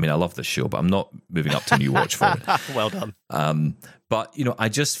 I'm not. I mean, I love this show, but I'm not moving up to a new watch for it. Well done. But, you know, I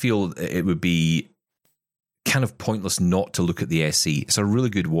just feel it would be kind of pointless not to look at the SE. It's a really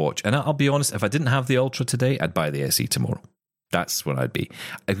good watch. And I'll be honest, if I didn't have the Ultra today, I'd buy the SE tomorrow. That's what I'd be.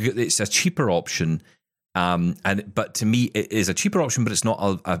 It's a cheaper option. But to me, it is a cheaper option, but it's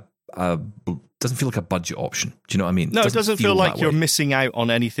not doesn't feel like a budget option. Do you know what I mean? No, it doesn't feel like you're missing out on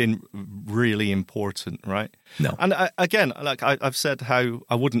anything really important, right? No. And again, like I've said how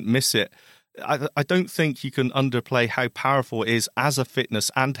I wouldn't miss it. I don't think you can underplay how powerful it is as a fitness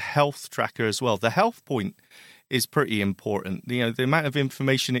and health tracker as well. The health point is pretty important. You know, the amount of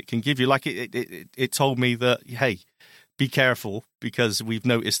information it can give you. Like it told me that, hey, be careful because we've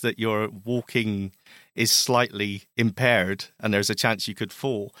noticed that your walking is slightly impaired and there's a chance you could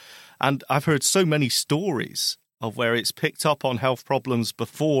fall. And I've heard so many stories of where it's picked up on health problems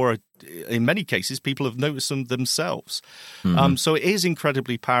before. In many cases, people have noticed them themselves. Mm-hmm. So it is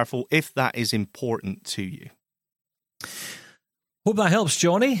incredibly powerful if that is important to you. Hope that helps,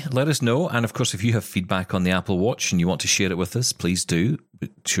 Johnny. Let us know. And of course, if you have feedback on the Apple Watch and you want to share it with us, please do.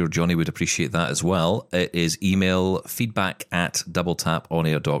 I'm sure Johnny would appreciate that as well. It is email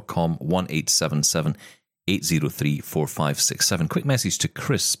feedback@doubletaponair.com 1-877-803-4567. Quick message to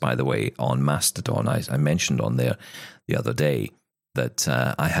Chris, by the way, on Mastodon. I mentioned on there the other day that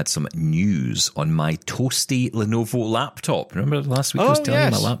I had some news on my toasty Lenovo laptop. Remember last week I was telling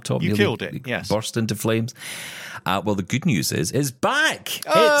you my laptop you killed it. Yes. Burst into flames? Well, the good news is it's back.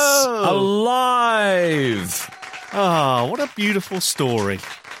 It's alive. Oh, what a beautiful story.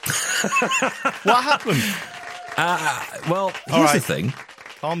 What happened? Well, here's the thing.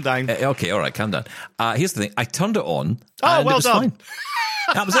 Calm down. Okay, all right, calm down. Here's the thing. I turned it on. Oh, and well it was done. Fine.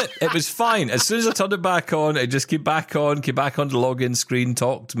 That was it. It was fine. As soon as I turned it back on, it just came back on the login screen,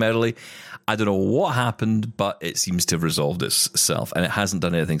 talked merrily. I don't know what happened, but it seems to have resolved itself. And it hasn't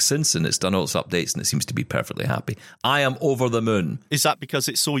done anything since, and it's done all its updates, and it seems to be perfectly happy. I am over the moon. Is that because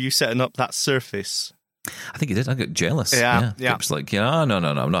it saw you setting up that Surface? I think it did. I got jealous. Yeah. It was like, no, I'm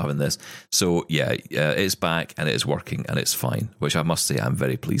not having this. So, it's back and it is working and it's fine, which I must say I'm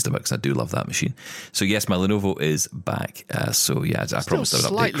very pleased about because I do love that machine. So, yes, my Lenovo is back. I promised I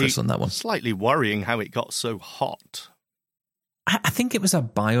would update Chris on that one. Slightly worrying how it got so hot. I think it was a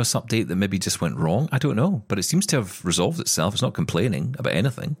BIOS update that maybe just went wrong. I don't know, but it seems to have resolved itself. It's not complaining about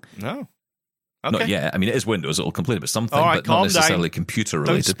anything. No. Okay. Not yet. I mean, it is Windows. It'll complain about something, All right, but not necessarily down. computer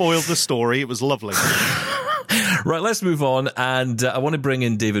related. Don't spoil the story. It was lovely. Right, let's move on. And I want to bring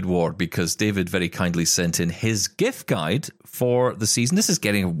in David Ward because David very kindly sent in his gift guide for the season. This is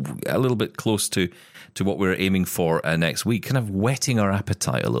getting a little bit close to what we're aiming for next week, kind of whetting our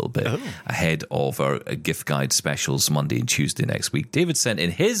appetite a little bit ahead of our gift guide specials Monday and Tuesday next week. David sent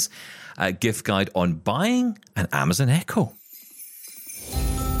in his gift guide on buying an Amazon Echo.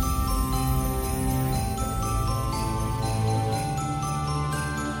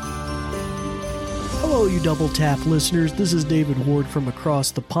 Hello, you Double Tap listeners. This is David Ward from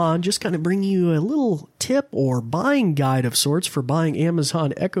across the pond, just kind of bringing you a little tip or buying guide of sorts for buying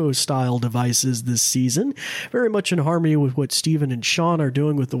Amazon Echo style devices this season. Very much in harmony with what Stephen and Sean are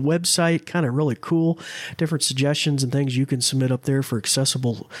doing with the website. Kind of really cool. Different suggestions and things you can submit up there for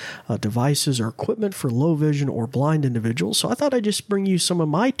accessible devices or equipment for low vision or blind individuals. So I thought I'd just bring you some of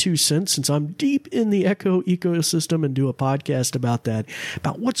my 2 cents since I'm deep in the Echo ecosystem and do a podcast about that,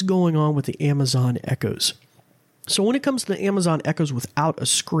 about what's going on with the Amazon Echoes. So when it comes to the Amazon Echoes without a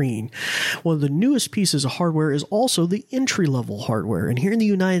screen, one of the newest pieces of hardware is also the entry-level hardware. And here in the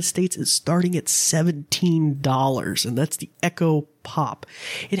United States, it's starting at $17, and that's the Echo Pop.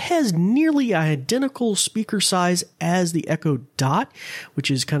 It has nearly identical speaker size as the Echo Dot, which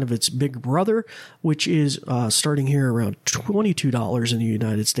is kind of its big brother, which is starting here around $22 in the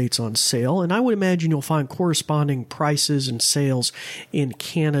United States on sale. And I would imagine you'll find corresponding prices and sales in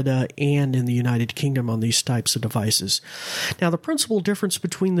Canada and in the United Kingdom on these types of devices. Now, the principal difference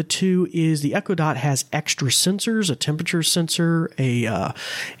between the two is the Echo Dot has extra sensors, a temperature sensor, a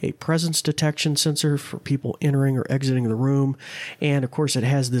presence detection sensor for people entering or exiting the room. And of course, it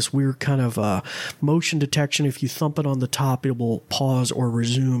has this weird kind of motion detection. If you thump it on the top, it will pause or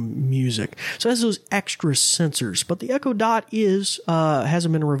resume music. So it has those extra sensors. But the Echo Dot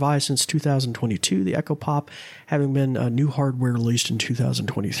hasn't been revised since 2022. The Echo Pop having been new hardware released in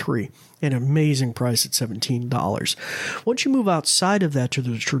 2023. An amazing price at $17. Once you move outside of that to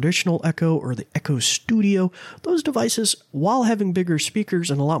the traditional Echo or the Echo Studio, those devices, while having bigger speakers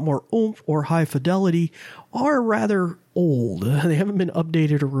and a lot more oomph or high fidelity, are rather old. They haven't been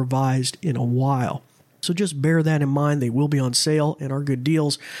updated or revised in a while. So just bear that in mind. They will be on sale and are good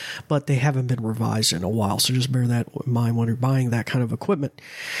deals, but they haven't been revised in a while. So just bear that in mind when you're buying that kind of equipment.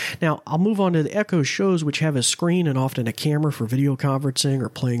 Now, I'll move on to the Echo Shows, which have a screen and often a camera for video conferencing or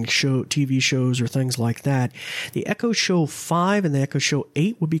playing TV shows or things like that. The Echo Show 5 and the Echo Show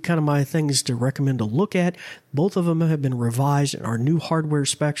 8 would be kind of my things to recommend to look at. Both of them have been revised and are new hardware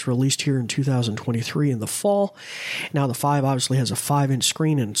specs released here in 2023 in the fall. Now, the 5 obviously has a 5-inch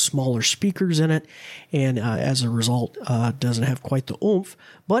screen and smaller speakers in it, and as a result, doesn't have quite the oomph,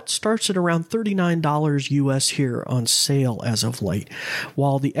 but starts at around $39 US here on sale as of late.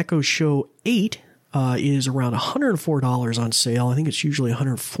 While the Echo Show 8 is around $104 on sale. I think it's usually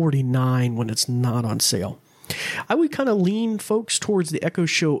 $149 when it's not on sale. I would kind of lean folks towards the Echo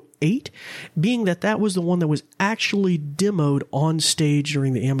Show 8, being that was the one that was actually demoed on stage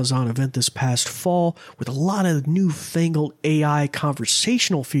during the Amazon event this past fall, with a lot of newfangled AI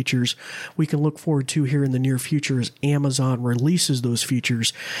conversational features we can look forward to here in the near future as Amazon releases those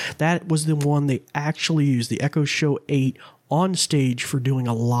features. That was the one they actually used, the Echo Show 8, on stage for doing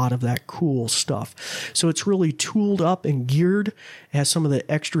a lot of that cool stuff. So it's really tooled up and geared. It has some of the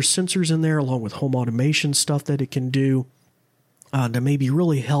extra sensors in there along with home automation stuff that it can do to maybe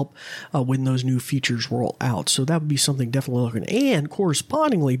really help when those new features roll out. So that would be something definitely looking at. And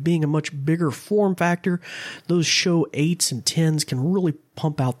correspondingly, being a much bigger form factor, those Show 8s and 10s can really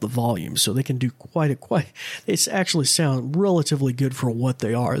pump out the volume. So they can do it's actually sound relatively good for what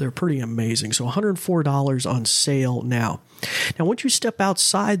they are. They're pretty amazing. So $104 on sale now. Now, once you step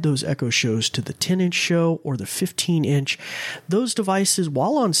outside those Echo Shows to the 10-inch show or the 15-inch, those devices,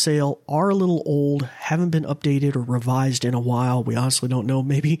 while on sale, are a little old, haven't been updated or revised in a while. We honestly don't know.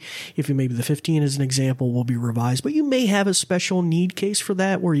 Maybe the 15 as an example will be revised, but you may have a special need case for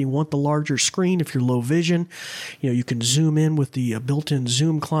that where you want the larger screen if you're low vision. You can zoom in with the built-in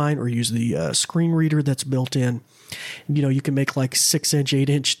Zoom client or use the screen reader that's built in. You can make like 6-inch,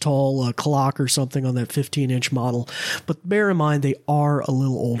 8-inch tall clock or something on that 15-inch model. But bear in mind, they are a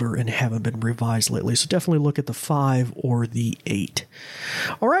little older and haven't been revised lately. So definitely look at the 5 or the 8.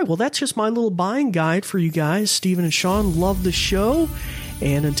 All right, well, that's just my little buying guide for you guys. Stephen and Sean, love the show.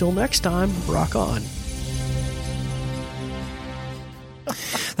 And until next time, rock on.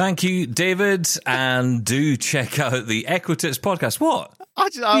 Thank you, David. And do check out the Echo Tips podcast. What?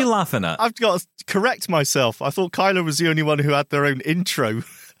 What are you laughing at? I've got to correct myself. I thought Kyler was the only one who had their own intro.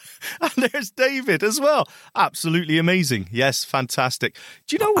 And there's David as well. Absolutely amazing. Yes, fantastic.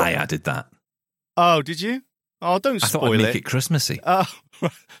 Do you know what? I added that. Oh, did you? Oh, don't I thought spoil I'd make it Christmassy.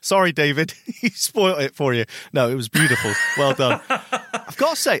 Sorry, David. He spoiled it for you. No, it was beautiful. Well done. I've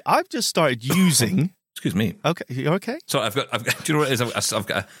got to say, I've just started using... Excuse me. Okay, you okay? So I've got. Do you know what it is?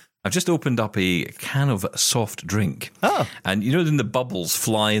 I've just opened up a can of soft drink. Oh. And you know when the bubbles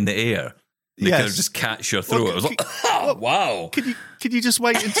fly in the air? They kind of just catch your throat. I was like, wow. Could you just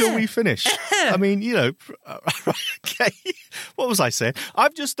wait until we finish? I mean, okay. What was I saying?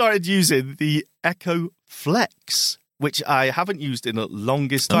 I've just started using the Echo Flex, which I haven't used in the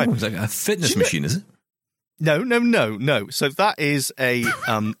longest time. Oh, it's like a fitness machine, is it? No. So that is a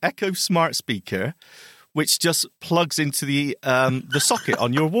Echo smart speaker, which just plugs into the socket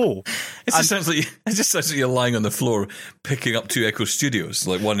on your wall. It just sounds like you're lying on the floor picking up 2 Echo Studios,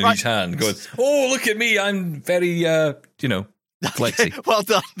 like one in each hand, going, "Oh, look at me! I'm very, flexy." Okay, well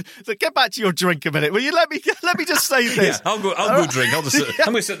done. So get back to your drink a minute. Will you let me just say this? Yeah, I'll go drink. I'm going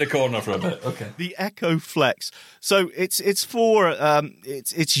to sit in the corner for a bit. Okay. The Echo Flex. So it's for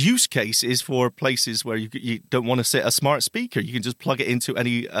its use case is for places where you don't want to sit a smart speaker. You can just plug it into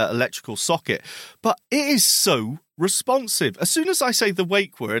any electrical socket. But it is so responsive. As soon as I say the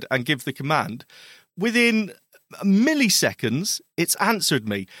wake word and give the command, within milliseconds, it's answered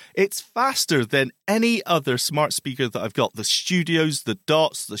me. It's faster than any other smart speaker that I've got. The Studios, the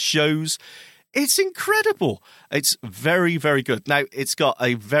Dots, the Shows. It's incredible. It's very, very good. Now, it's got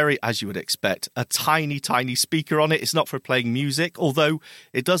a very, as you would expect, a tiny, tiny speaker on it. It's not for playing music, although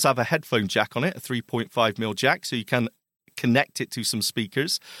it does have a headphone jack on it, a 3.5mm jack, so you can connect it to some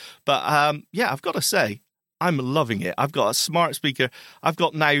speakers. But I've got to say, I'm loving it. I've got a smart speaker. I've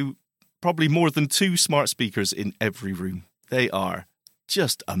got now probably more than 2 smart speakers in every room. They are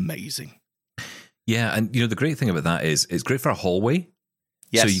just amazing. Yeah, and the great thing about that is it's great for a hallway.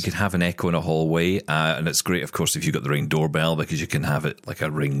 Yes. So you can have an Echo in a hallway, and it's great, of course, if you've got the Ring doorbell, because you can have it like a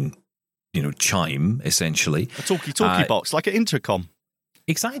Ring, chime, essentially. A talkie box, like an intercom.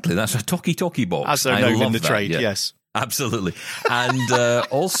 Exactly, that's a talkie box. As they're known in the trade, yes. Absolutely. And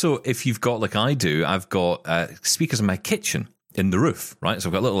also, if you've got, like I do, I've got speakers in my kitchen. In the roof, right? So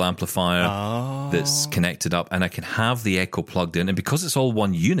I've got a little amplifier that's connected up, and I can have the Echo plugged in. And because it's all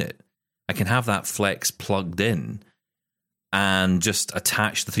one unit, I can have that Flex plugged in and just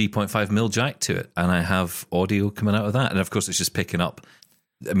attach the 3.5mm jack to it. And I have audio coming out of that. And of course, it's just picking up.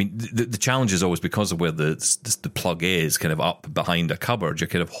 I mean, the challenge is always because of where the plug is kind of up behind a cupboard, you're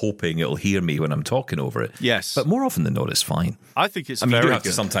kind of hoping it'll hear me when I'm talking over it. Yes. But more often than not, it's fine. I think it's very good. You do have good.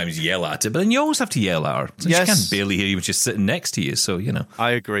 to sometimes yell at it, but then you always have to yell at her. So yes. She can't barely hear you when she's sitting next to you, so, I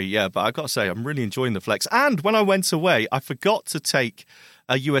agree, yeah. But I've got to say, I'm really enjoying the Flex. And when I went away, I forgot to take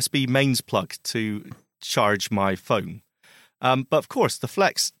a USB mains plug to charge my phone. But of course, the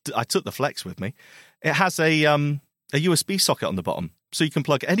Flex, I took the Flex with me. It has a USB socket on the bottom. So you can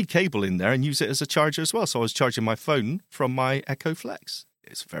plug any cable in there and use it as a charger as well. So I was charging my phone from my Echo Flex.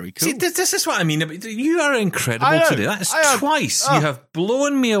 It's very cool. See, this is what I mean. You are incredible today. That's twice you have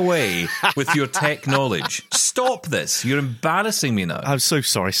blown me away with your tech knowledge. Stop this. You're embarrassing me now. I'm so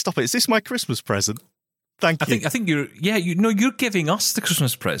sorry. Stop it. Is this my Christmas present? Thank you. I think you're giving us the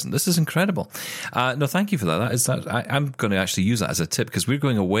Christmas present. This is incredible. No, thank you for that. I'm going to actually use that as a tip because we're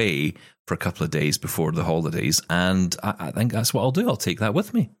going away for a couple of days before the holidays, and I think that's what I'll do. I'll take that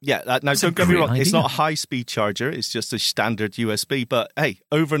with me. Yeah, now don't get me wrong. It's not a high-speed charger. It's just a standard USB. But hey,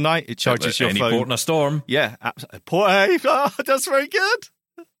 overnight it charges your phone. Any port in a storm. Yeah, absolutely. That's very good.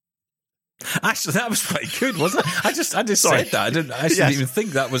 Actually, that was quite good, wasn't it? I just said that. I didn't even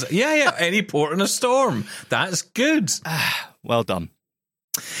think that was. Yeah. Any port in a storm. That's good. Well done.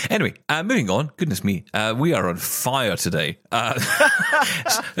 Anyway, moving on. Goodness me, we are on fire today. Thankfully,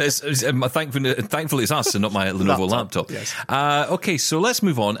 it's us and not my Lenovo laptop. Yes. Okay, so let's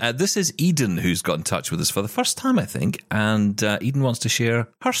move on. This is Eden who's got in touch with us for the first time, I think, and Eden wants to share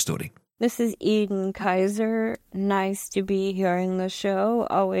her story. This is Eden Kaiser. Nice to be here in the show.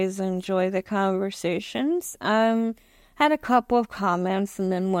 Always enjoy the conversations. Had a couple of comments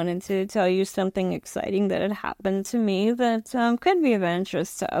and then wanted to tell you something exciting that had happened to me that could be of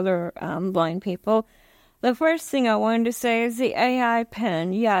interest to other blind people. The first thing I wanted to say is the AI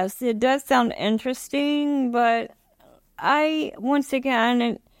pen. Yes, it does sound interesting, but I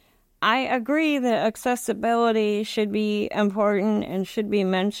agree that accessibility should be important and should be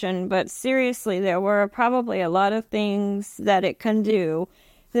mentioned, but seriously, there were probably a lot of things that it can do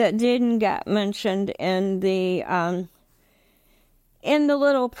that didn't get mentioned in the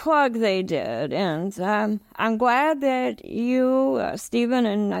little plug they did. And I'm glad that you, Stephen,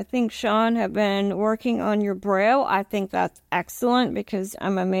 and I think Sean have been working on your Braille. I think that's excellent because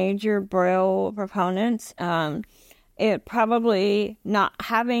I'm a major Braille proponent. it probably not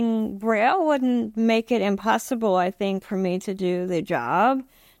having Braille wouldn't make it impossible, I think, for me to do the job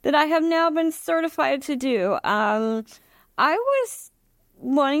that I have now been certified to do. I was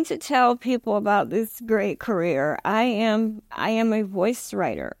wanting to tell people about this great career. I am a voice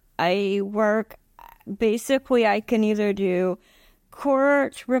writer. I work, basically I can either do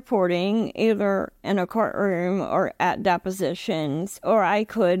court reporting, either in a courtroom or at depositions, or I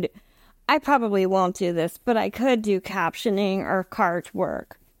probably won't do this, but I could do captioning or cart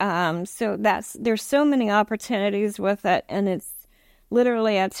work. So there's so many opportunities with it, and it's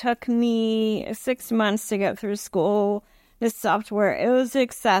literally, it took me 6 months to get through school. The software, it was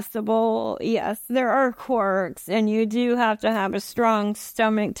accessible. Yes, there are quirks, and you do have to have a strong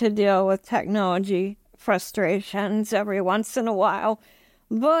stomach to deal with technology frustrations every once in a while.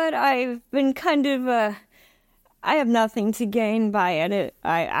 But I've been kind of I have nothing to gain by it.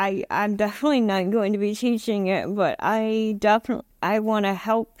 I'm definitely not going to be teaching it, but I want to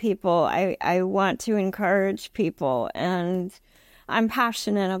help people. I want to encourage people, and I'm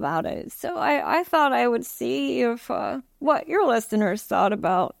passionate about it. So I thought I would see if what your listeners thought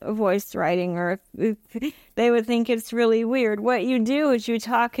about voice writing, or if they would think it's really weird. What you do is you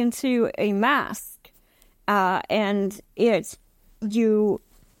talk into a mask, and it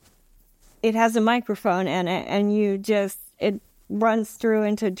has a microphone in it, and it runs through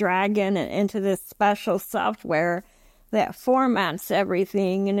into Dragon and into this special software that formats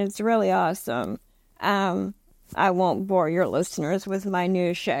everything, and it's really awesome. I won't bore your listeners with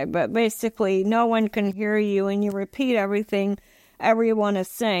minutiae, but basically no one can hear you, and you repeat everything everyone is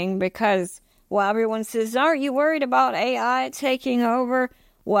saying, because while everyone says, aren't you worried about AI taking over?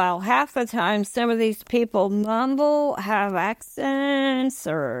 Well, half the time some of these people mumble, have accents,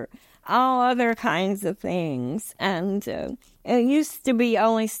 or all other kinds of things. And it used to be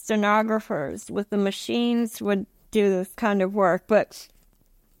only stenographers with the machines would do this kind of work, but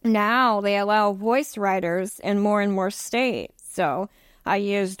now they allow voice writers in more and more states. So I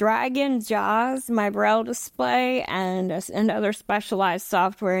use Dragon, JAWS, my Braille display, and other specialized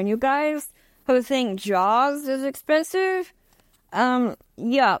software. And you guys who think JAWS is expensive,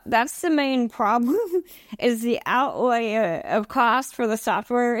 yeah, that's the main problem, is the outlay of cost for the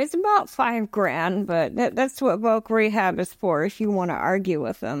software. It's about $5,000, but that's what Voc Rehab is for, if you want to argue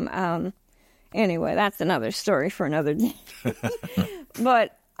with them. Anyway, that's another story for another day.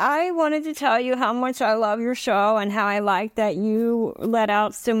 But I wanted to tell you how much I love your show, and how I like that you let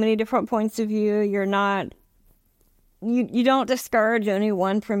out so many different points of view. You're not, you don't discourage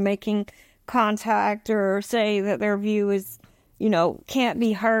anyone from making contact, or say that their view is, can't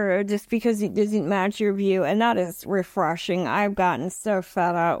be heard just because it doesn't match your view. And that is refreshing. I've gotten so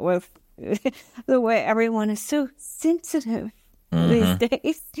fed up with the way everyone is so sensitive these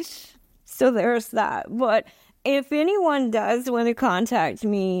days. So there's that. But if anyone does want to contact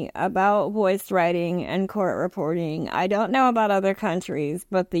me about voice writing and court reporting, I don't know about other countries,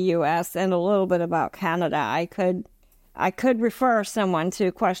 but the U.S. and a little bit about Canada. I could refer someone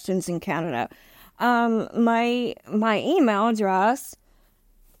to questions in Canada. My email address,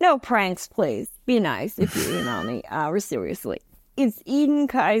 no pranks, please. Be nice if you email me. Seriously. It's Eden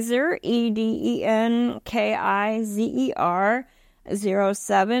Kizer, EdenKizer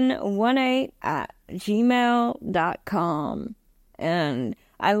 0718 at gmail.com. And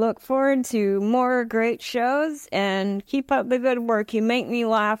I look forward to more great shows, and keep up the good work. You make me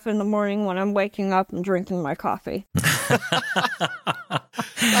laugh in the morning when I'm waking up and drinking my coffee.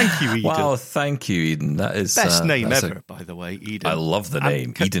 Thank you, Eden. Wow, thank you, Eden. That is best name ever, by the way, Eden. I love the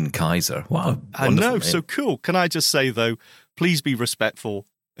name, Eden Kizer. Wow, I know, so cool. Can I just say, though, please be respectful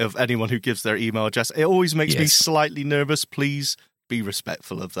of anyone who gives their email address. It always makes me slightly nervous. Please be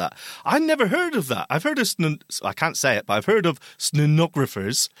respectful of that. I never heard of that. I've heard of I can't say it, but I've heard of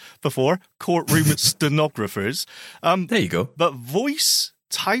stenographers before, courtroom stenographers. There you go. But voice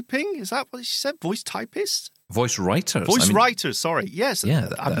typing, is that what she said? Voice typists? Voice writers. Writers, sorry. Yes. Yeah,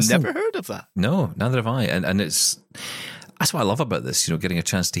 I've never heard of that. No, neither have I. And that's what I love about this, getting a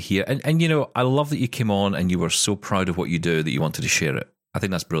chance to hear. And I love that you came on and you were so proud of what you do that you wanted to share it. I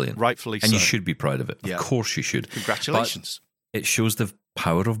think that's brilliant. Rightfully so. And you should be proud of it. Yeah. Of course you should. Congratulations. But it shows the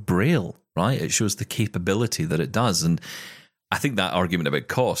power of Braille, right? It shows the capability that it does. And I think that argument about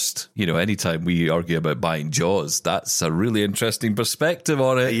cost, anytime we argue about buying JAWS, that's a really interesting perspective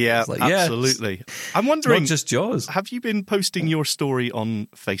on it. Yeah, absolutely. Yes. I'm wondering, it's not just JAWS. Have you been posting your story on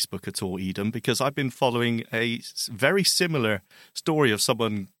Facebook at all, Eden? Because I've been following a very similar story of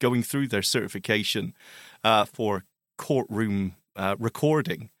someone going through their certification for courtroom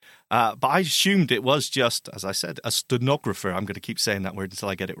recording. But I assumed it was just, as I said, a stenographer. I'm going to keep saying that word until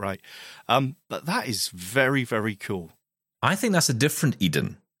I get it right. But that is very, very cool. I think that's a different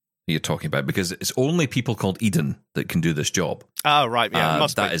Eden you're talking about, because it's only people called Eden that can do this job. Oh, right. Yeah, it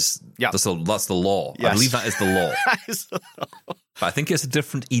must that be. That's the law. Yes. I believe that is the law. That is the law. But I think it's a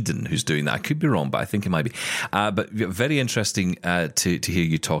different Eden who's doing that. I could be wrong, but I think it might be. But very interesting to hear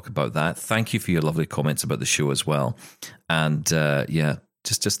you talk about that. Thank you for your lovely comments about the show as well. And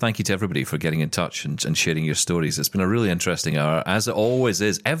just thank you to everybody for getting in touch and sharing your stories. It's been a really interesting hour, as it always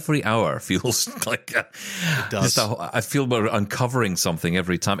is. Every hour feels like it does. I feel we're uncovering something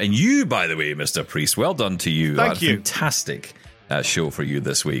every time. And you, by the way, Mr. Priest, well done to you. Thank you. Fantastic show for you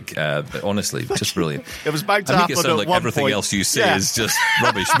this week. Honestly, just brilliant. It was about to I happen make it sound like everything point. else you say is just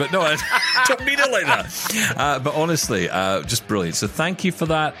rubbish, but no, I don't mean it like that. But honestly, just brilliant. So thank you for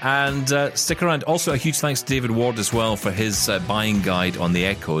that, and stick around. Also, a huge thanks to David Ward as well for his buying guide on the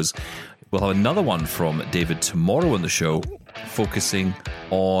Echoes. We'll have another one from David tomorrow on the show, focusing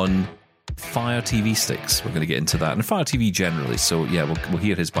on Fire TV sticks. We're going to get into that, and Fire TV generally. So yeah, we'll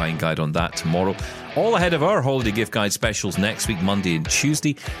hear his buying guide on that tomorrow. All ahead of our holiday gift guide specials next week, Monday and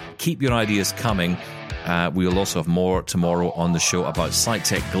Tuesday. Keep your ideas coming. We will also have more tomorrow on the show about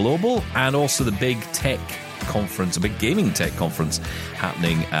SciTech Global, and also the big tech conference, a big gaming tech conference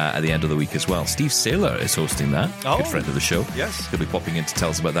happening at the end of the week as well. Steve Saylor is hosting that. Good friend of the show. Yes. He'll be popping in to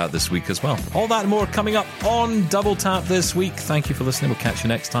tell us about that this week as well. All that and more coming up on Double Tap this week. Thank you for listening. We'll catch you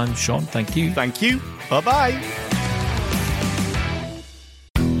next time. Sean, thank you. Thank you. Bye-bye.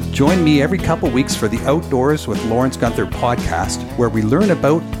 Join me every couple weeks for the Outdoors with Lawrence Gunther podcast, where we learn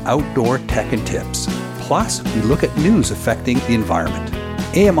about outdoor tech and tips. Plus, we look at news affecting the environment.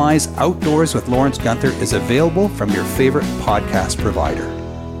 AMI's Outdoors with Lawrence Gunther is available from your favorite podcast provider.